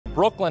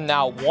Brooklyn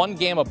now one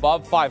game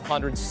above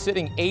 500,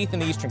 sitting 8th in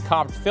the Eastern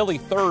Conference. Philly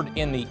 3rd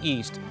in the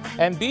East.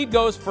 Embiid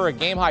goes for a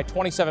game-high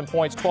 27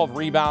 points, 12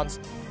 rebounds.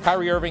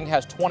 Kyrie Irving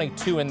has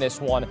 22 in this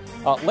one.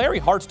 Larry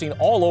Hartstein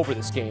all over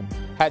this game.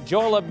 Had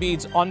Joel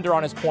Embiid's under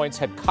on his points,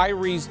 had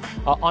Kyrie's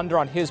under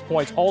on his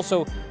points.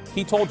 Also,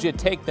 he told you to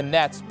take the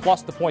Nets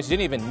plus the points. You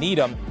didn't even need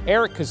them.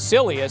 Eric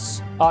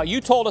Casillas, you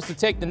told us to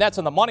take the Nets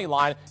on the money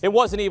line. It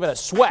wasn't even a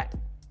sweat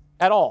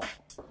at all.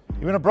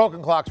 Even a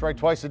broken clock's right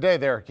twice a day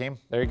there, Hakeem.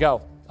 There you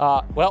go.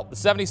 Well, the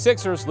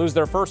 76ers lose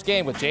their first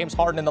game with James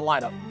Harden in the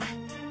lineup.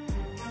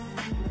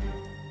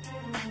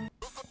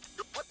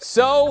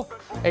 So,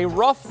 a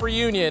rough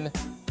reunion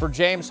for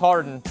James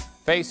Harden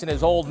facing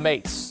his old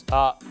mates.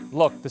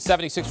 Look, the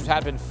 76ers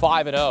had been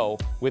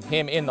 5-0 with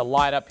him in the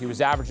lineup. He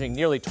was averaging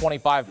nearly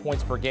 25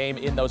 points per game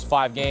in those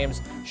 5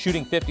 games,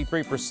 shooting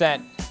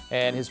 53%.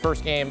 And his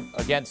first game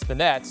against the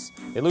Nets,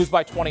 they lose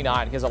by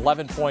 29. He has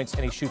 11 points,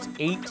 and he shoots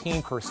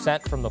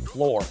 18% from the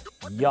floor.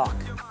 Yuck.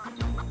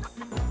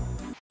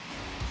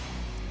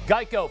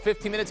 Geico,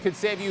 15 minutes could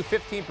save you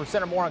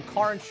 15% or more on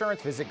car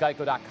insurance. Visit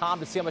geico.com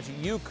to see how much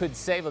you could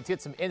save. Let's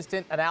get some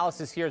instant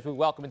analysis here as we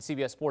welcome in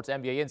CBS Sports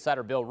NBA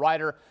insider Bill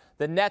Reiter.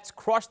 The Nets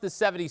crushed the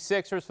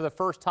 76ers for the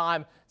first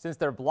time since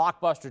their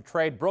blockbuster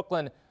trade.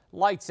 Brooklyn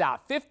lights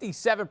out,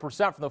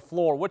 57% from the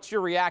floor. What's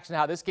your reaction to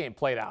how this game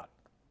played out?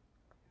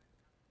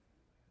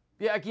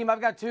 Yeah, Akeem,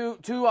 I've got two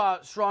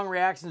strong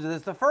reactions to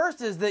this. The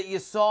first is that you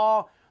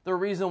saw the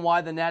reason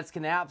why the Nets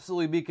can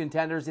absolutely be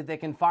contenders if they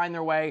can find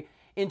their way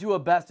into a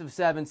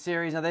best-of-7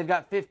 series. Now, they've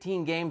got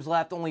 15 games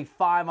left, only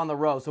 5 on the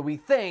road. So we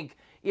think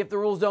if the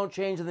rules don't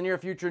change in the near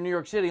future in New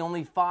York City,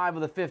 only 5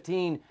 of the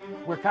 15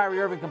 where Kyrie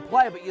Irving can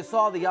play. But you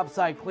saw the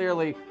upside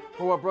clearly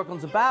for what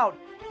Brooklyn's about.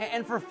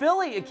 And for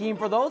Philly, Akeem,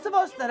 for those of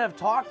us that have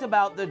talked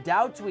about the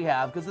doubts we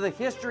have because of the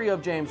history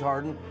of James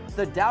Harden,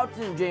 the doubts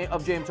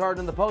of James Harden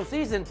in the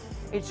postseason,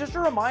 it's just a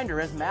reminder,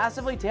 as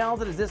massively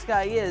talented as this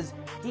guy is,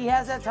 he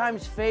has at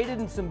times faded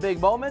in some big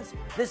moments.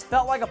 This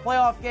felt like a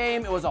playoff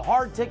game. It was a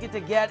hard ticket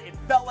to get. It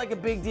felt like a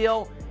big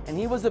deal, and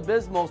he was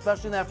abysmal,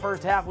 especially in that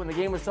first half when the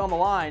game was still on the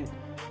line.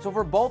 So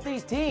for both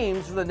these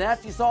teams, for the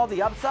Nets, you saw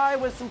the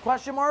upside with some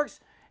question marks,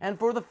 and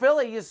for the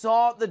Philly, you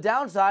saw the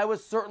downside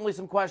with certainly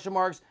some question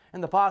marks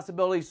and the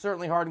possibility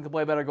certainly Harden could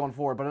play better going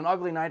forward. But an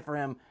ugly night for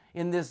him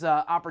in this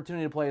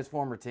opportunity to play his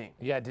former team.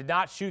 Yeah, did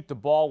not shoot the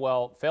ball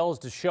well. Fails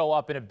to show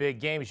up in a big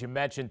game, as you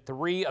mentioned.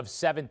 3 of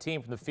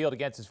 17 from the field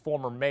against his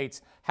former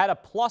mates. Had a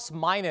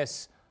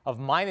plus-minus of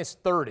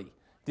 -30.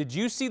 Did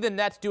you see the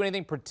Nets do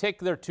anything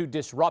particular to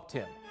disrupt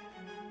him?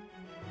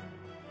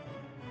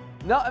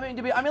 No,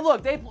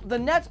 look, the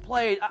Nets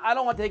played, I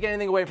don't want to take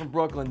anything away from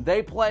Brooklyn.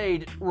 They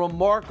played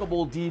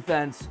remarkable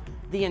defense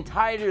the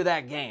entirety of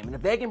that game. And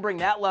if they can bring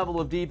that level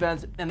of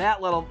defense and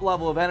that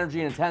level of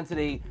energy and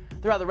intensity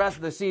throughout the rest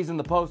of the season,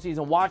 the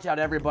postseason, watch out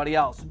everybody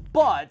else.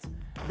 But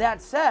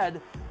that said,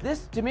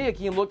 this, to me,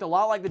 Akeem, looked a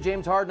lot like the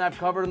James Harden I've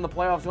covered in the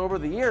playoffs over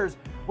the years,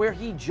 where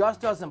he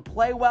just doesn't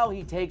play well.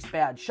 He takes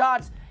bad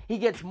shots. He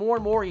gets more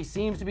and more. He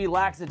seems to be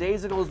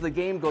lackadaisical as the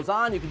game goes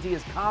on. You can see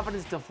his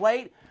confidence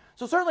deflate.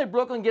 So certainly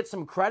Brooklyn gets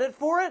some credit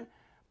for it,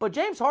 but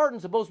James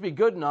Harden's supposed to be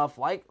good enough,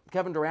 like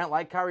Kevin Durant,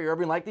 like Kyrie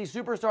Irving, like these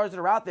superstars that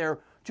are out there,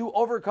 to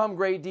overcome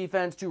great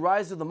defense, to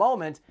rise to the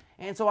moment.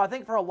 And so I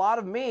think for a lot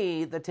of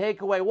me, the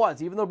takeaway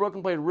was, even though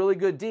Brooklyn played really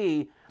good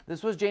D,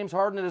 this was James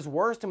Harden at his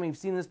worst, and we've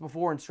seen this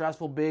before in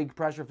stressful, big,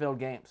 pressure-filled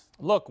games.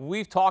 Look,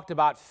 we've talked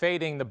about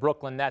fading the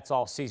Brooklyn Nets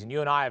all season.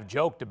 You and I have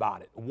joked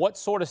about it. What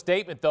sort of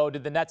statement, though,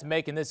 did the Nets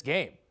make in this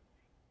game?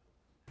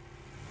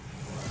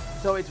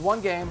 So it's one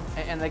game,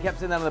 and they kept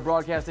saying that on the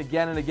broadcast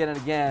again and again and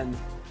again,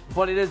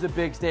 but it is a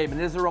big statement.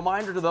 It is a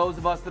reminder to those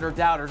of us that are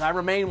doubters. I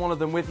remain one of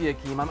them with you,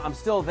 Akeem. I'm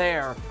still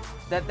there,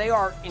 that they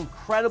are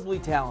incredibly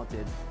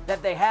talented,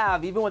 that they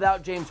have, even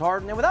without James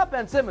Harden and without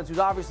Ben Simmons, who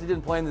obviously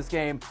didn't play in this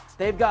game,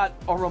 they've got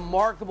a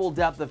remarkable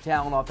depth of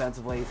talent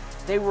offensively.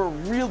 They were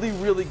really,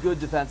 really good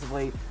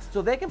defensively.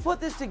 So they can put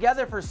this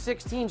together for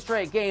 16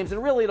 straight games,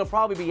 and really it'll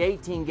probably be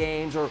 18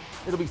 games, or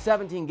it'll be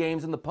 17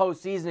 games in the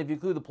postseason if you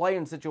include the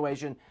play-in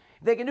situation.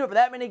 If they can do it for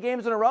that many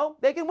games in a row,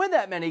 they can win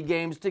that many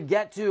games to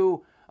get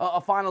to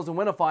a finals and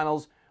win a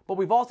finals. But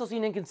we've also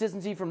seen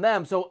inconsistency from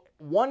them. So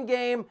one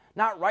game,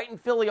 not writing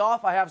Philly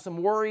off. I have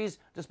some worries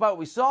despite what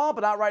we saw,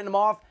 but not writing them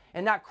off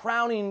and not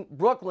crowning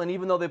Brooklyn,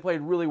 even though they played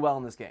really well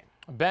in this game.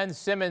 Ben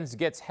Simmons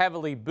gets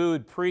heavily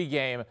booed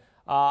pregame.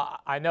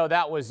 I know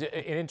that was an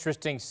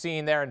interesting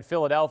scene there in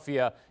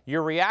Philadelphia.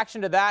 Your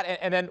reaction to that,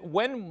 and then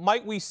when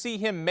might we see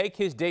him make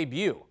his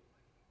debut?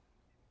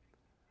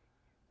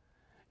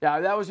 Yeah,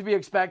 that was to be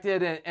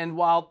expected, and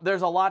while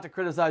there's a lot to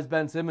criticize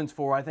Ben Simmons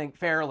for, I think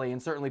fairly,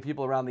 and certainly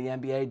people around the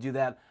NBA do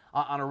that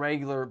on a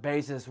regular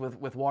basis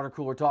with water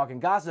cooler talk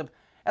and gossip,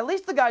 at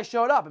least the guy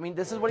showed up. I mean,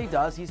 this is what he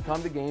does. He's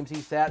come to games.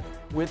 He sat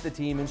with the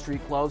team in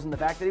street clothes, and the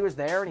fact that he was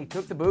there and he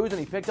took the booze and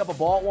he picked up a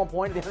ball at one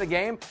point at the end of the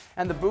game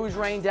and the booze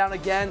rained down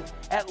again,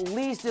 at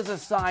least is a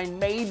sign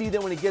maybe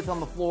that when he gets on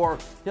the floor,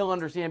 he'll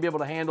understand and be able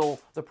to handle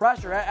the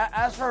pressure.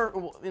 As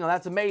for,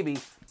 that's a maybe.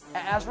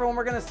 As for when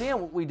we're going to see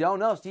him, we don't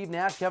know. Steve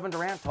Nash, Kevin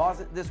Durant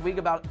talked this week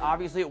about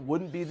obviously it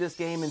wouldn't be this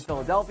game in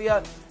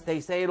Philadelphia. They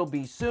say it'll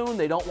be soon.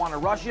 They don't want to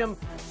rush him.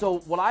 So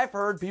what I've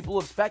heard, people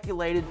have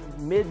speculated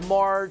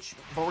mid-March,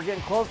 but we're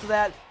getting close to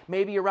that,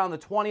 maybe around the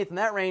 20th in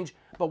that range.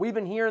 But we've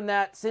been hearing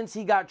that since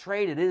he got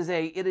traded.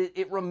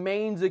 It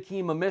remains a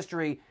Kima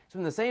mystery. It's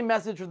been the same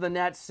message for the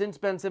Nets since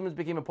Ben Simmons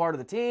became a part of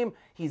the team.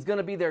 He's going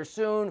to be there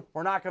soon.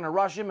 We're not going to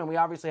rush him, and we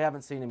obviously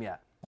haven't seen him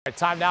yet. All right,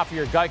 time now for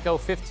your Geico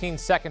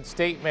 15-second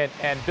statement.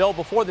 And, Bill,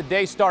 before the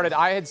day started,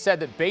 I had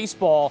said that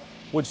baseball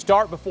would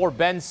start before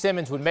Ben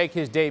Simmons would make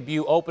his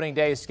debut. Opening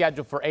day is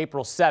scheduled for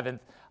April 7th.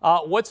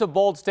 What's a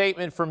bold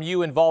statement from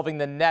you involving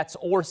the Nets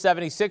or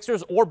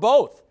 76ers or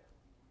both?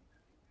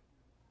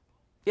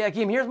 Yeah,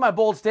 Keem, here's my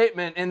bold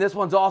statement, and this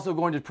one's also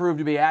going to prove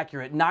to be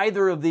accurate.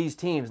 Neither of these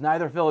teams,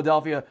 neither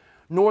Philadelphia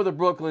nor the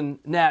Brooklyn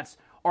Nets,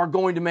 are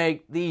going to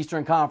make the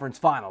Eastern Conference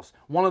Finals.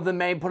 One of them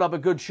may put up a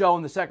good show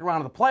in the second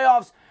round of the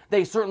playoffs.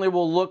 They certainly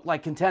will look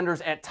like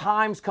contenders at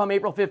times come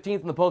April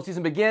 15th when the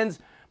postseason begins,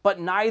 but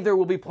neither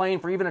will be playing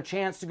for even a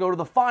chance to go to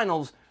the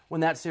finals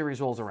when that series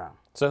rolls around.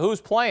 So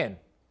who's playing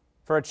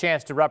for a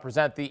chance to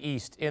represent the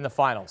East in the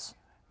finals?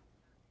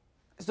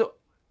 So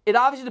it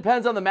obviously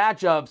depends on the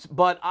matchups,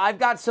 but I've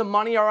got some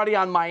money already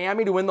on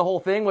Miami to win the whole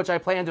thing, which I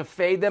plan to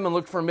fade them and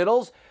look for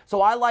middles.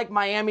 So I like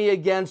Miami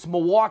against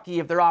Milwaukee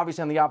if they're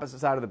obviously on the opposite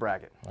side of the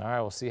bracket. All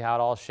right, we'll see how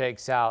it all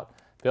shakes out.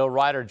 Bill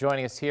Reiter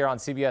joining us here on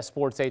CBS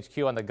Sports HQ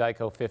on the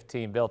Geico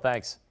 15. Bill,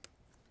 thanks.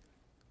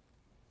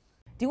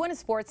 Do you want a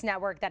sports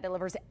network that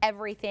delivers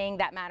everything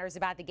that matters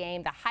about the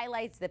game? The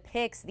highlights, the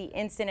picks, the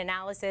instant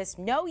analysis,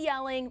 no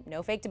yelling,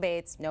 no fake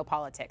debates, no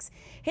politics.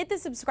 Hit the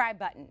subscribe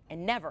button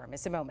and never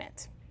miss a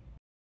moment.